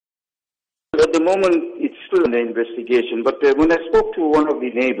at the moment, it's still in the investigation. But when I spoke to one of the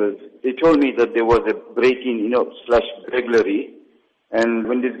neighbors, they told me that there was a break-in, slash burglary. And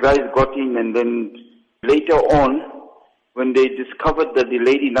when these guys got in, and then later on, when they discovered that the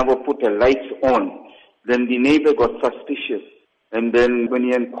lady never put her lights on, then the neighbor got suspicious. And then when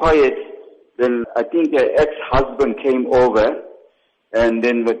he inquired, then I think her ex-husband came over, and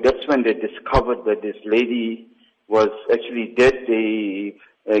then that's when they discovered that this lady was actually dead. They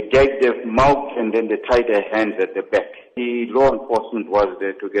gagged her mouth, and then they tied her hands at the back. The law enforcement was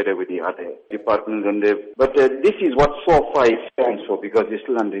there together with the other departments, but this is what 4-5 stands for, because it's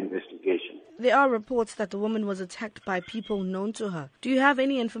still under investigation. There are reports that the woman was attacked by people known to her. Do you have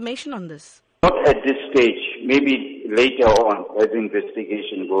any information on this? Not at this stage. Maybe later on, as the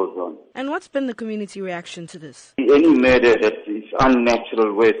investigation goes on. And what's been the community reaction to this? Any murder that is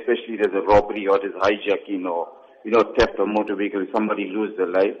unnatural, where especially there's a robbery or there's hijacking or theft of motor vehicle, somebody lose their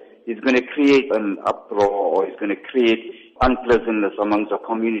life, it's going to create an uproar, or it's going to create unpleasantness amongst the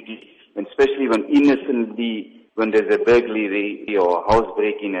community, and especially when there's a burglary or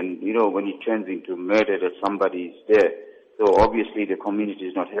housebreaking, and when it turns into murder that somebody is there. So obviously the community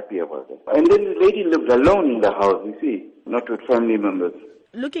is not happy about it. And then the lady lived alone in the house, you see, not with family members.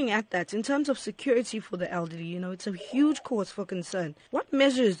 Looking at that, in terms of security for the elderly, it's a huge cause for concern. What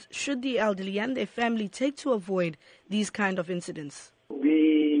measures should the elderly and their family take to avoid these kind of incidents?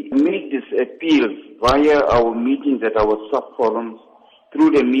 We make this appeal via our meetings at our sub-forums,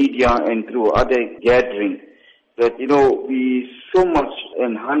 through the media and through other gatherings, that, we so much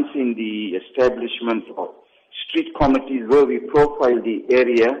enhancing the establishment of street committees where we profile the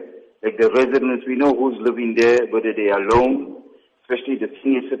area, like the residents, we know who's living there, whether they are alone, especially the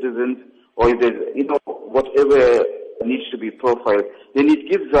senior citizens, or if there's, whatever needs to be profiled. Then it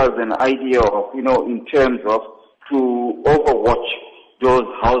gives us an idea of, in terms of to overwatch those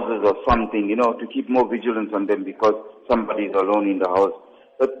houses or something, to keep more vigilance on them because somebody is alone in the house.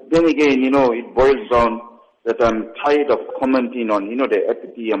 But then again, it boils down that I'm tired of commenting on, the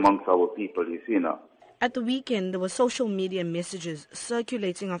apathy amongst our people, you see now. At the weekend, there were social media messages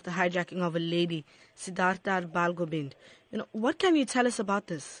circulating of the hijacking of a lady, Siddhartha Balgobind. What can you tell us about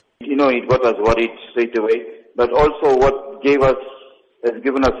this? It got us worried straight away, but also what has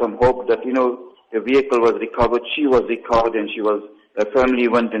given us some hope that, the vehicle was recovered, she was recovered, and her family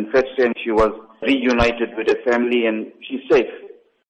went and fetched her, and she was reunited with her family, and she's safe.